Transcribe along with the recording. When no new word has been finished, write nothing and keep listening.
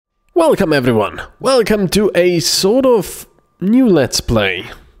Welcome everyone, welcome to a sort of new Let's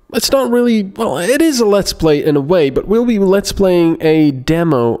Play. It's not really, well, it is a Let's Play in a way, but we'll be Let's Playing a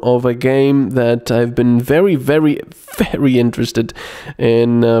demo of a game that I've been very interested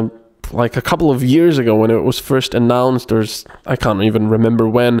in, like a couple of years ago when it was first announced, or I can't even remember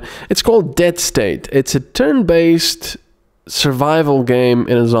when. It's called Dead State. It's a turn-based survival game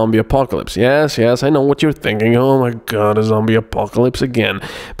in a zombie apocalypse. Yes, I know what you're thinking. Oh my god, a zombie apocalypse again.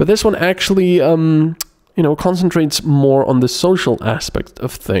 But this one actually, you know, concentrates more on the social aspect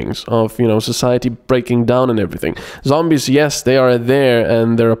of things, of, you know, society breaking down and everything. Zombies, yes, they are there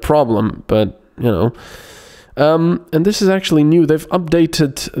and they're a problem, but, you know. And this is actually new. They've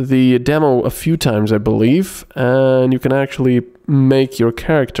updated the demo a few times, I believe, and you can actually make your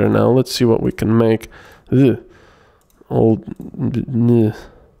character now. Let's see what we can make. Ugh. Old. Ugh.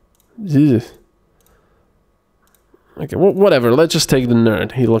 Okay, whatever. Let's just take the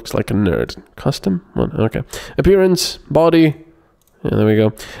nerd. He looks like a nerd. Custom? Okay. Appearance, body. Yeah, there we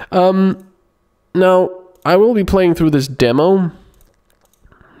go. Now, I will be playing through this demo.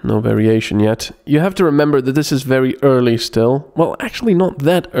 No variation yet. You have to remember that this is very early still. Well, actually not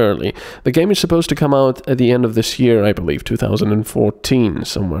that early. The game is supposed to come out at the end of this year, I believe, 2014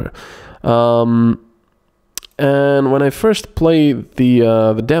 somewhere. And when I first played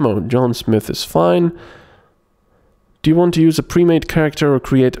the demo, John Smith is fine. Do you want to use a pre-made character or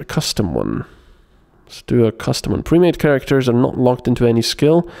create a custom one? Let's do a custom one. Pre-made characters are not locked into any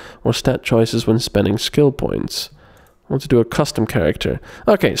skill or stat choices when spending skill points. I want to do a custom character.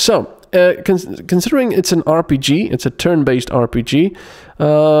 Okay, so considering it's an RPG, it's a turn-based RPG,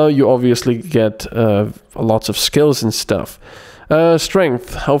 you obviously get lots of skills and stuff.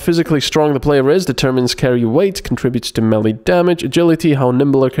 Strength. How physically strong the player is determines carry weight, contributes to melee damage. Agility. How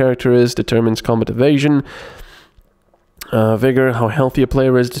nimble a character is determines combat evasion. Vigor. How healthy a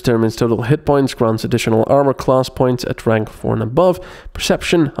player is determines total hit points, grants additional armor class points at rank 4 and above.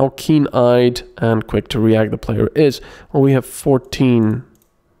 Perception. How keen-eyed and quick to react the player is. Well, we have 14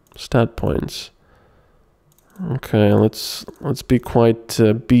 stat points. Okay, let's be quite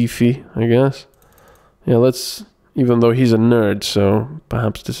beefy, I guess. Yeah, let's... Even though he's a nerd, so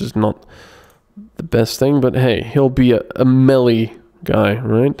perhaps this is not the best thing, but hey, he'll be a melee guy,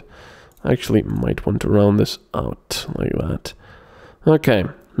 right? I actually might want to round this out like that. Okay,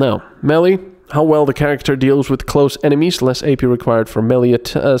 now, melee. How well the character deals with close enemies, less AP required for melee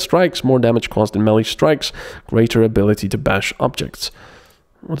strikes, more damage caused in melee strikes, greater ability to bash objects.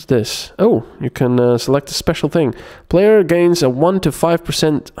 What's this? Oh, you can select a special thing. Player gains a 1 to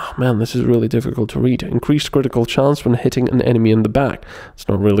 5%... Oh man, this is really difficult to read. Increased critical chance when hitting an enemy in the back. It's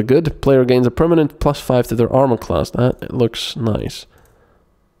not really good. Player gains a permanent +5 to their armor class. That looks nice.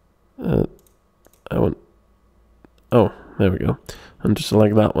 Oh, there we go. And just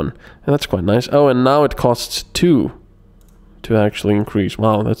select that one. And that's quite nice. Oh, and now it costs 2 to actually increase.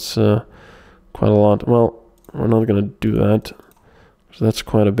 Wow, that's quite a lot. Well, we're not going to do that. So that's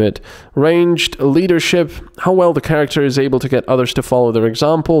quite a bit. Ranged leadership. How well the character is able to get others to follow their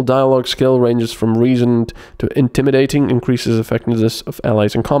example. Dialogue skill ranges from reasoned to intimidating. Increases effectiveness of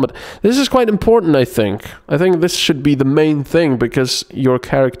allies in combat. This is quite important, I think. I think this should be the main thing because your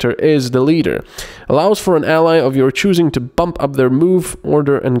character is the leader. Allows for an ally of your choosing to bump up their move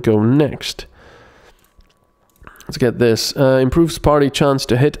order and go next. Let's get this. Improves party chance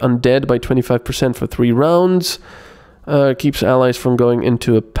to hit undead by 25% for 3 rounds. Keeps allies from going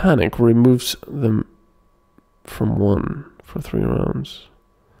into a panic. Removes them from 1 for 3 rounds.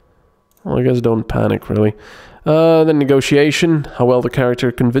 Well, I guess don't panic, really. Then negotiation. How well the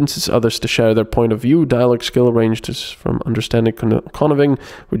character convinces others to share their point of view. Dialogue skill ranges from understanding conniving.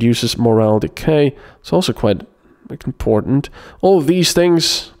 Reduces morale decay. It's also quite important. All of these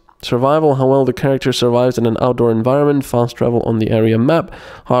things... Survival, how well the character survives in an outdoor environment, fast travel on the area map,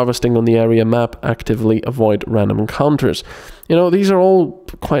 harvesting on the area map, actively avoid random encounters. You know, these are all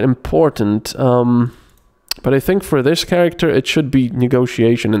quite important, but I think for this character it should be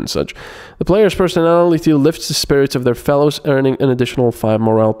negotiation and such. The player's personality lifts the spirits of their fellows, earning an additional 5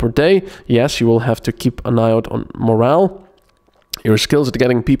 morale per day. Yes, you will have to keep an eye out on morale. Your skills at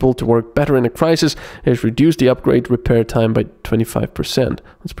getting people to work better in a crisis has reduced the upgrade repair time by 25%.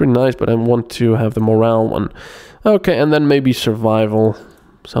 That's pretty nice, but I want to have the morale one. Okay, and then maybe survival.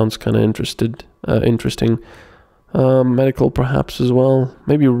 Sounds kind of interesting. Medical perhaps as well.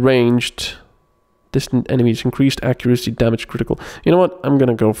 Maybe ranged. Distant enemies, increased accuracy, damage critical. You know what? I'm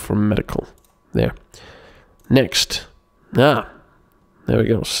gonna go for medical. There. Next. There we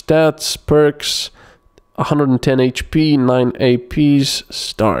go. Stats, perks... 110 HP, 9 APs,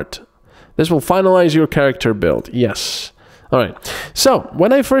 start. This will finalize your character build, yes. Alright, so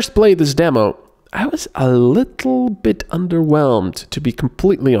when I first played this demo, I was a little bit underwhelmed, to be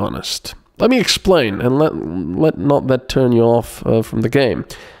completely honest. Let me explain, and let not that turn you off from the game.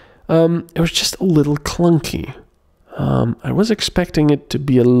 It was just a little clunky. I was expecting it to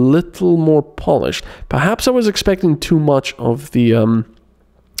be a little more polished. Perhaps I was expecting too much of the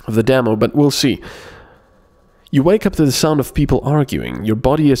demo, but we'll see. You wake up to the sound of people arguing. Your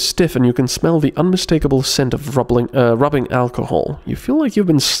body is stiff and you can smell the unmistakable scent of rubbing alcohol. You feel like you've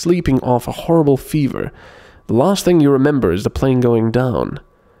been sleeping off a horrible fever. The last thing you remember is the plane going down.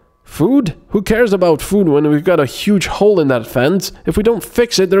 Food? Who cares about food when we've got a huge hole in that fence? If we don't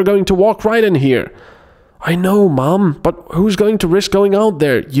fix it, they're going to walk right in here. I know, Mom, but who's going to risk going out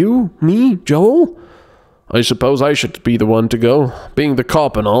there? You? Me? Joel? I suppose I should be the one to go, being the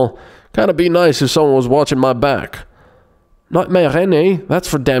cop and all. Kinda be nice if someone was watching my back. Nightmare René, that's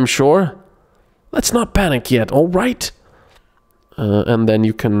for damn sure. Let's not panic yet, alright? And then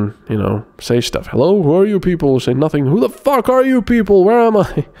you can, you know, say stuff. Hello, who are you people? Say nothing. Who the fuck are you people? Where am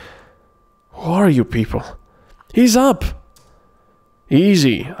I? Who are you people? He's up.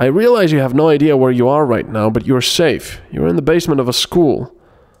 Easy. I realize you have no idea where you are right now, but you're safe. You're in the basement of a school.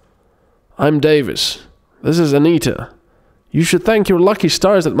 I'm Davis. This is Anita. You should thank your lucky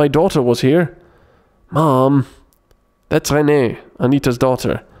stars that my daughter was here. Mom. That's Renee, Anita's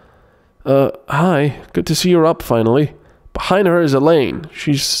daughter. Hi. Good to see you're up finally. Behind her is Elaine.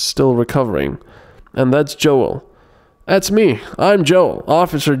 She's still recovering. And that's Joel. That's me. I'm Joel.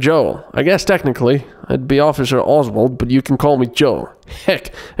 Officer Joel. I guess technically, I'd be Officer Oswald, but you can call me Joe.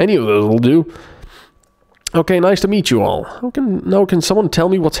 Heck, any of those will do. Okay, nice to meet you all. Now can someone tell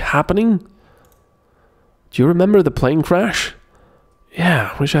me what's happening? Do you remember the plane crash?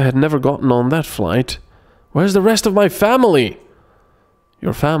 Yeah, wish I had never gotten on that flight. Where's the rest of my family?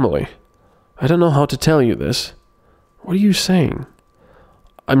 Your family? I don't know how to tell you this. What are you saying?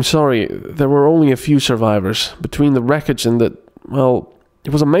 I'm sorry, there were only a few survivors. Between the wreckage and the... well,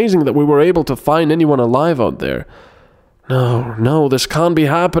 it was amazing that we were able to find anyone alive out there. No, this can't be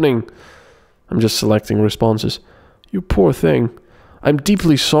happening. I'm just selecting responses. You poor thing. I'm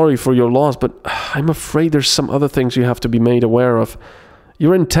deeply sorry for your loss, but I'm afraid there's some other things you have to be made aware of.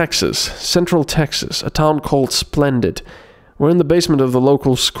 You're in Texas, Central Texas, a town called Splendid. We're in the basement of the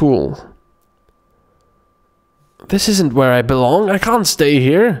local school. This isn't where I belong. I can't stay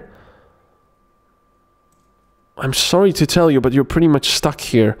here. I'm sorry to tell you, but you're pretty much stuck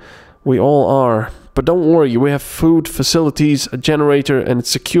here. We all are. But don't worry, we have food, facilities, a generator, and it's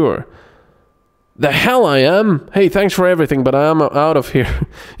secure. The hell I am! Hey, thanks for everything, but I am out of here.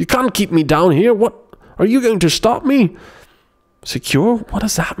 You can't keep me down here. What? Are you going to stop me? Secure? What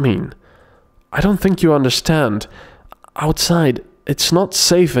does that mean? I don't think you understand. Outside, it's not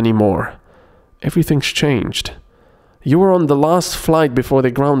safe anymore. Everything's changed. You were on the last flight before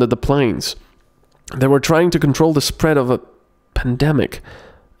they grounded the planes. They were trying to control the spread of a pandemic.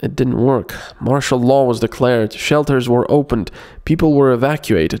 It didn't work. Martial law was declared. Shelters were opened. People were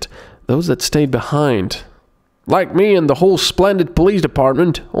evacuated. Those that stayed behind, like me and the whole Splendid police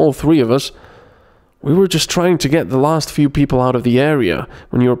department, all three of us, we were just trying to get the last few people out of the area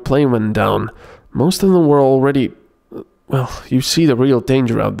when your plane went down. Most of them were already... well, you see the real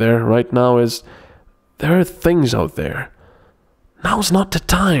danger out there right now is... there are things out there. Now's not the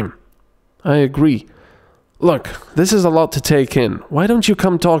time. I agree. Look, this is a lot to take in. Why don't you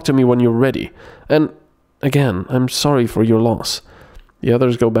come talk to me when you're ready? And, again, I'm sorry for your loss. The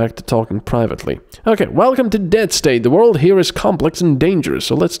others go back to talking privately. Okay, welcome to Dead State. The world here is complex and dangerous,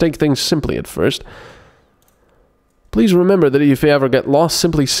 so let's take things simply at first. Please remember that if you ever get lost,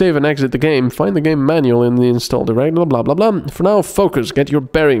 simply save and exit the game. Find the game manual in the install directory, blah blah blah. For now, focus, get your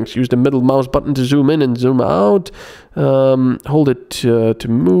bearings. Use the middle mouse button to zoom in and zoom out. Hold it to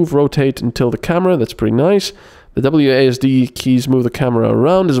move, rotate until the camera. That's pretty nice. The WASD keys move the camera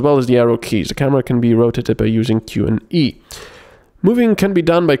around as well as the arrow keys. The camera can be rotated by using Q and E. Moving can be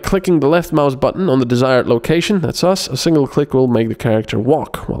done by clicking the left mouse button on the desired location. That's us. A single click will make the character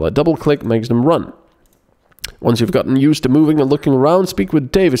walk, while a double click makes them run. Once you've gotten used to moving and looking around, speak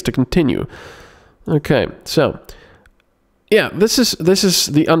with Davis to continue. Okay, so... yeah, this is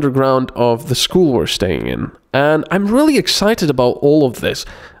the underground of the school we're staying in. And I'm really excited about all of this.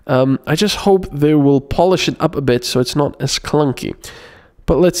 I just hope they will polish it up a bit so it's not as clunky.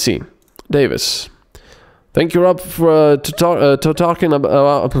 But let's see. Davis... think you're up to talking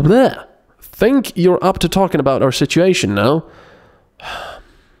about... think you're up to talking about our situation now?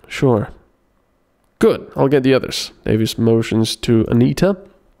 Sure. Good, I'll get the others. Davis motions to Anita.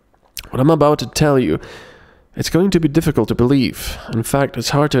 What I'm about to tell you, it's going to be difficult to believe. In fact, it's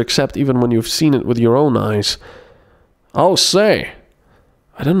hard to accept even when you've seen it with your own eyes. I'll say.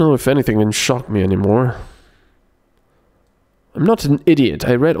 I don't know if anything can shock me anymore. I'm not an idiot.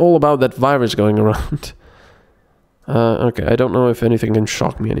 I read all about that virus going around. Okay, I don't know if anything can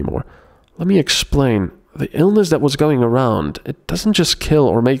shock me anymore. Let me explain. The illness that was going around, it doesn't just kill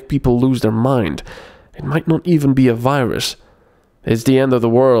or make people lose their mind. It might not even be a virus. It's the end of the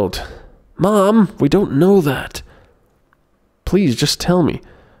world. Mom, we don't know that. Please, just tell me.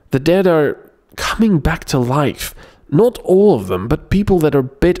 The dead are coming back to life. Not all of them, but people that are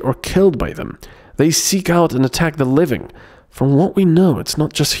bit or killed by them. They seek out and attack the living. From what we know, it's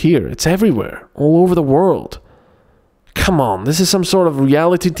not just here. It's everywhere. All over the world. Come on, this is some sort of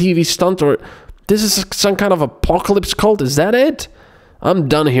reality TV stunt, or this is some kind of apocalypse cult? Is that it? I'm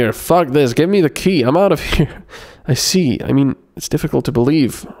done here. Fuck this. Give me the key. I'm out of here. I see. I mean, it's difficult to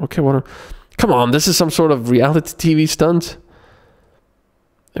believe. Okay, come on, this is some sort of reality TV stunt?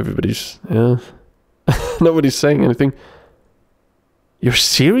 Everybody's... yeah. Nobody's saying anything. You're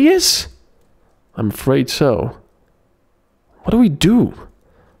serious? I'm afraid so. What do we do?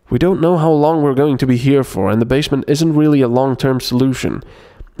 We don't know how long we're going to be here for, and the basement isn't really a long-term solution.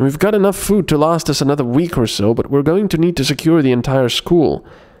 We've got enough food to last us another week or so, but we're going to need to secure the entire school.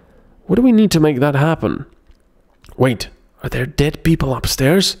 What do we need to make that happen? Wait, are there dead people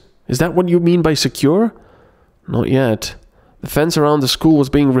upstairs? Is that what you mean by secure? Not yet. The fence around the school was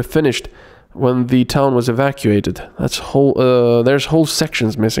being refinished when the town was evacuated. There's whole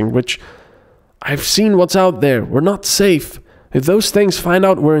sections missing, which... I've seen what's out there. We're not safe. If those things find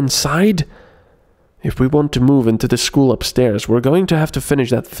out we're inside... If we want to move into the school upstairs, we're going to have to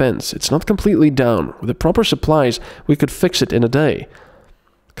finish that fence. It's not completely down. With the proper supplies, we could fix it in a day.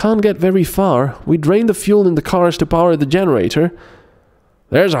 Can't get very far. We drain the fuel in the cars to power the generator.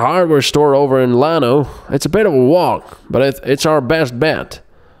 There's a hardware store over in Llano. It's a bit of a walk, but it's our best bet.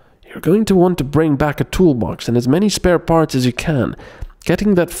 You're going to want to bring back a toolbox and as many spare parts as you can.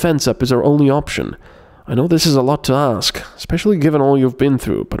 Getting that fence up is our only option. I know this is a lot to ask, especially given all you've been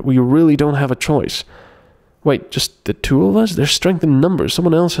through, but we really don't have a choice. Wait, just the two of us? There's strength in numbers.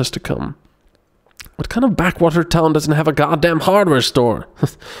 Someone else has to come. What kind of backwater town doesn't have a goddamn hardware store?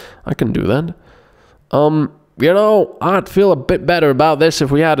 I can do that. You know, I'd feel a bit better about this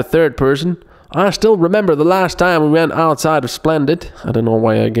if we had a third person. I still remember the last time we went outside of Splendid. I don't know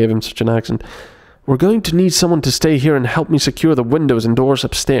why I gave him such an accent. We're going to need someone to stay here and help me secure the windows and doors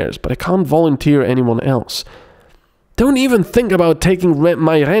upstairs, but I can't volunteer anyone else. Don't even think about taking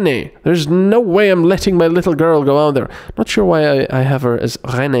my Renée. There's no way I'm letting my little girl go out there. Not sure why I have her as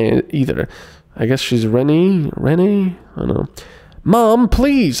Renée either. I guess she's Renée? I don't know. Mom,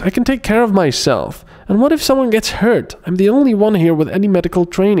 please, I can take care of myself. And what if someone gets hurt? I'm the only one here with any medical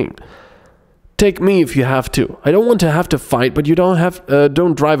training. Take me if you have to. I don't want to have to fight, but you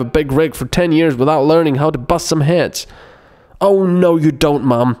don't drive a big rig for 10 years without learning how to bust some heads. Oh, no, you don't,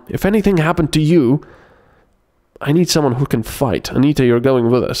 Mom. If anything happened to you... I need someone who can fight. Anita, you're going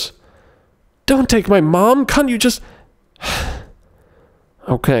with us. Don't take my mom. Can't you just...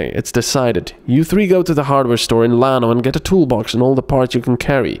 Okay, it's decided. You three go to the hardware store in Llano and get a toolbox and all the parts you can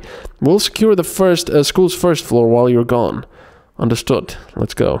carry. We'll secure the school's first floor while you're gone. Understood.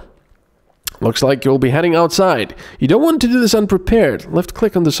 Let's go. Looks like you'll be heading outside. You don't want to do this unprepared.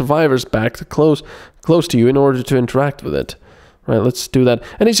 Left-click on the survivor's back to close to you in order to interact with it. Right, let's do that.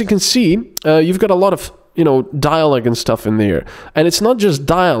 And as you can see, you've got a lot of, dialogue and stuff in there. And it's not just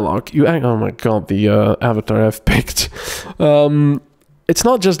dialogue. Oh my god, the avatar I've picked. It's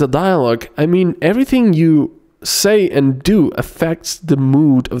not just the dialogue. I mean, everything you say and do affects the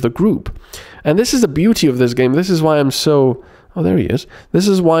mood of the group. And this is the beauty of this game. This is why I'm so... Oh, there he is. This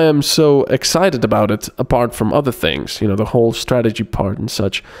is why I'm so excited about it, apart from other things. The whole strategy part and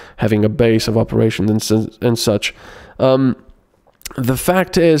such, having a base of operations and such. The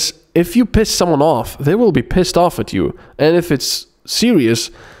fact is, if you piss someone off, they will be pissed off at you. And if it's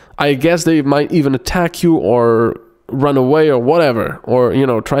serious, I guess they might even attack you or run away or whatever. Or,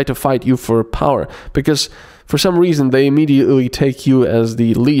 try to fight you for power. Because for some reason, they immediately take you as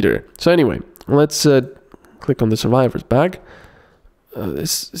the leader. So anyway, let's click on the survivor's bag.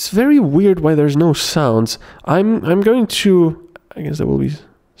 It's very weird why there's no sounds. I'm going to... I guess there will be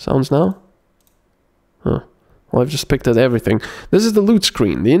sounds now. Huh. Well, I've just picked at everything. This is the loot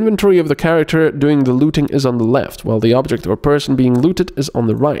screen. The inventory of the character doing the looting is on the left, while the object or person being looted is on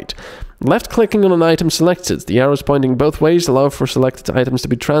the right. Left-clicking on an item selects it. The arrows pointing both ways allow for selected items to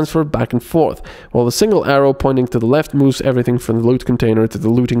be transferred back and forth, while the single arrow pointing to the left moves everything from the loot container to the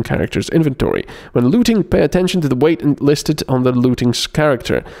looting character's inventory. When looting, pay attention to the weight listed on the looting's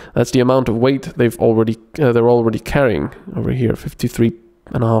character. That's the amount of weight they're already carrying over here, 53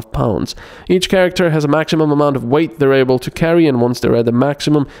 5.5 pounds. Each character has a maximum amount of weight they're able to carry, and once they're at the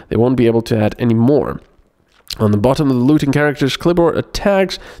maximum, they won't be able to add any more. On the bottom of the looting character's clipboard are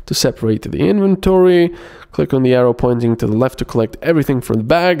tags to separate the inventory. Click on the arrow pointing to the left to collect everything from the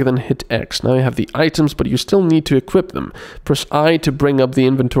bag, then hit X. Now you have the items, but you still need to equip them. Press I to bring up the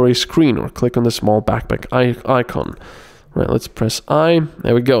inventory screen, or click on the small backpack icon. Right, let's press I.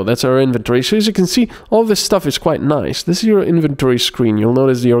 There we go, that's our inventory. So as you can see, all this stuff is quite nice. This is your inventory screen. You'll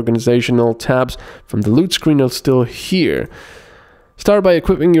notice the organizational tabs from the loot screen are still here. Start by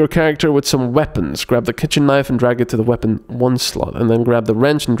equipping your character with some weapons. Grab the kitchen knife and drag it to the weapon 1 slot, and then grab the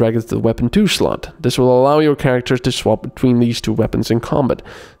wrench and drag it to the weapon 2 slot. This will allow your character to swap between these 2 weapons in combat.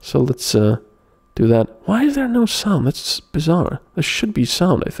 So let's do that. Why is there no sound? That's bizarre. There should be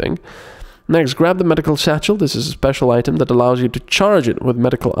sound, I think. Next, grab the medical satchel. This is a special item that allows you to charge it with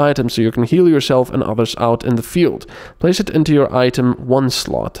medical items so you can heal yourself and others out in the field. Place it into your item 1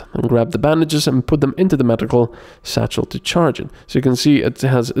 slot and grab the bandages and put them into the medical satchel to charge it. So you can see it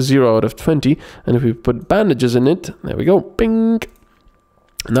has 0 out of 20, and if we put bandages in it, there we go, bing!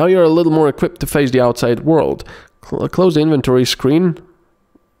 Now you're a little more equipped to face the outside world. Close the inventory screen,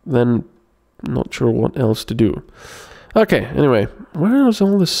 then not sure what else to do. Okay, anyway, where are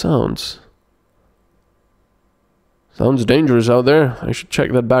all the sounds? Sounds dangerous out there. I should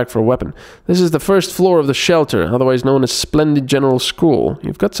check that bag for a weapon. This is the first floor of the shelter, otherwise known as Splendid General School.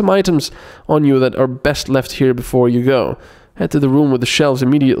 You've got some items on you that are best left here before you go. Head to the room with the shelves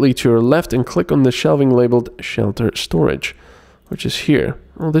immediately to your left and click on the shelving labeled Shelter Storage, which is here.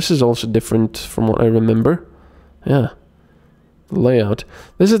 Oh, this is also different from what I remember. Yeah. Layout.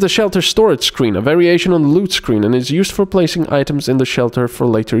 This is the shelter storage screen, a variation on the loot screen, and is used for placing items in the shelter for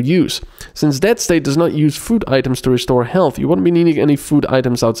later use. Since Dead State does not use food items to restore health, you won't be needing any food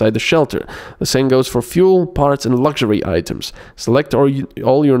items outside the shelter. The same goes for fuel, parts, and luxury items. Select all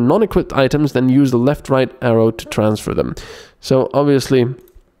your non-equipped items, then use the left-right arrow to transfer them. So obviously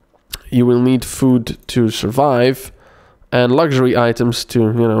you will need food to survive, and luxury items to,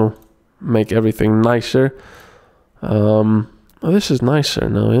 you know, make everything nicer. Oh, this is nicer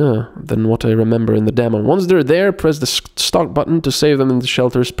now, yeah, than what I remember in the demo. Once they're there, press the stock button to save them in the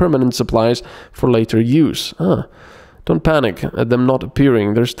shelter's permanent supplies for later use. Ah, don't panic at them not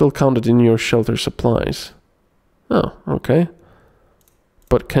appearing. They're still counted in your shelter supplies. Oh, okay.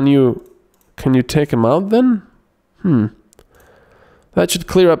 But can you take them out then? That should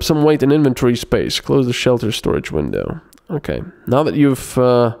clear up some weight and inventory space. Close the shelter storage window. Okay, now that you've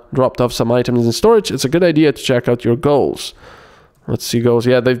dropped off some items in storage, it's a good idea to check out your goals. Let's see goals.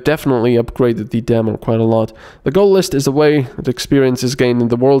 Yeah, they've definitely upgraded the demo quite a lot. The goal list is the way that experience is gained in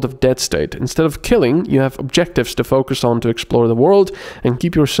the world of Dead State. Instead of killing, you have objectives to focus on to explore the world and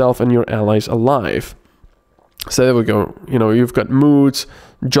keep yourself and your allies alive. So there we go. You know, you've got moods,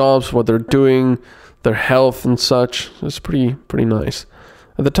 jobs, what they're doing, their health and such. It's pretty nice.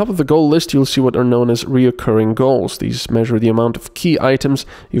 At the top of the goal list, you'll see what are known as reoccurring goals. These measure the amount of key items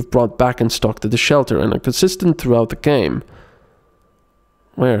you've brought back in stock to the shelter and are consistent throughout the game.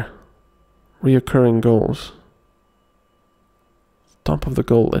 Where? Reoccurring goals. Top of the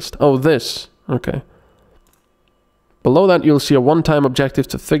goal list. Oh, this. Okay. Below that, you'll see a one-time objective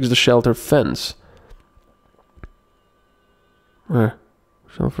to fix the shelter fence. Where?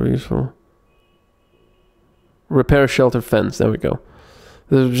 Shelter useful. Repair shelter fence. There we go.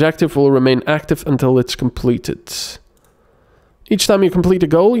 The objective will remain active until it's completed. Each time you complete a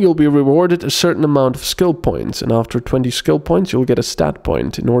goal, you'll be rewarded a certain amount of skill points, and after 20 skill points, you'll get a stat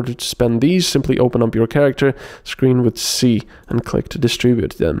point. In order to spend these, simply open up your character screen with C and click to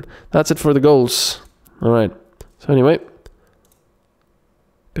distribute them. That's it for the goals. Alright, so anyway,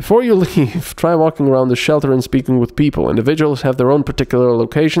 before you leave, try walking around the shelter and speaking with people. Individuals have their own particular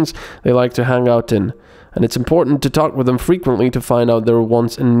locations they like to hang out in, and it's important to talk with them frequently to find out their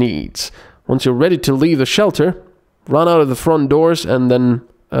wants and needs. Once you're ready to leave the shelter, run out of the front doors and then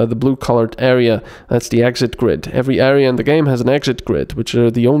the blue-colored area. That's the exit grid. Every area in the game has an exit grid, which are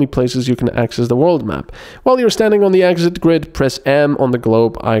the only places you can access the world map. While you're standing on the exit grid, press M on the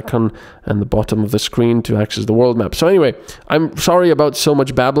globe icon and the bottom of the screen to access the world map. So anyway, I'm sorry about so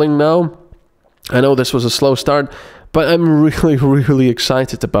much babbling now. I know this was a slow start, but I'm really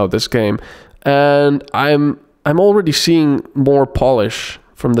excited about this game. And I'm already seeing more polish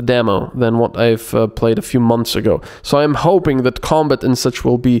from the demo than what I've played a few months ago. So I'm hoping that combat and such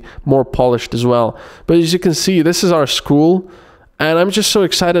will be more polished as well. But as you can see, this is our school, and I'm just so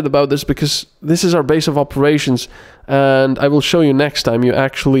excited about this because this is our base of operations, and I will show you next time. You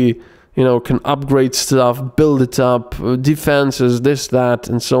actually, you know, can upgrade stuff, build it up, defenses, this, that,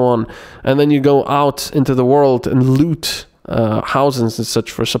 and so on. And then you go out into the world and loot houses and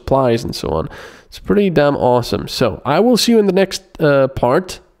such for supplies and so on. It's pretty damn awesome. So I will see you in the next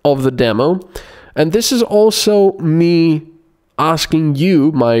part of the demo. And this is also me asking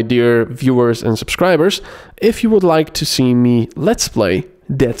you, my dear viewers and subscribers, if you would like to see me Let's Play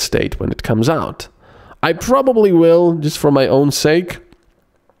Dead State when it comes out. I probably will, just for my own sake,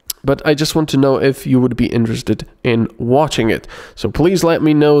 but I just want to know if you would be interested in watching it. So please let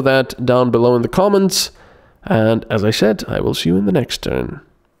me know that down below in the comments. And as I said, I will see you in the next turn.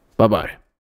 Bye-bye.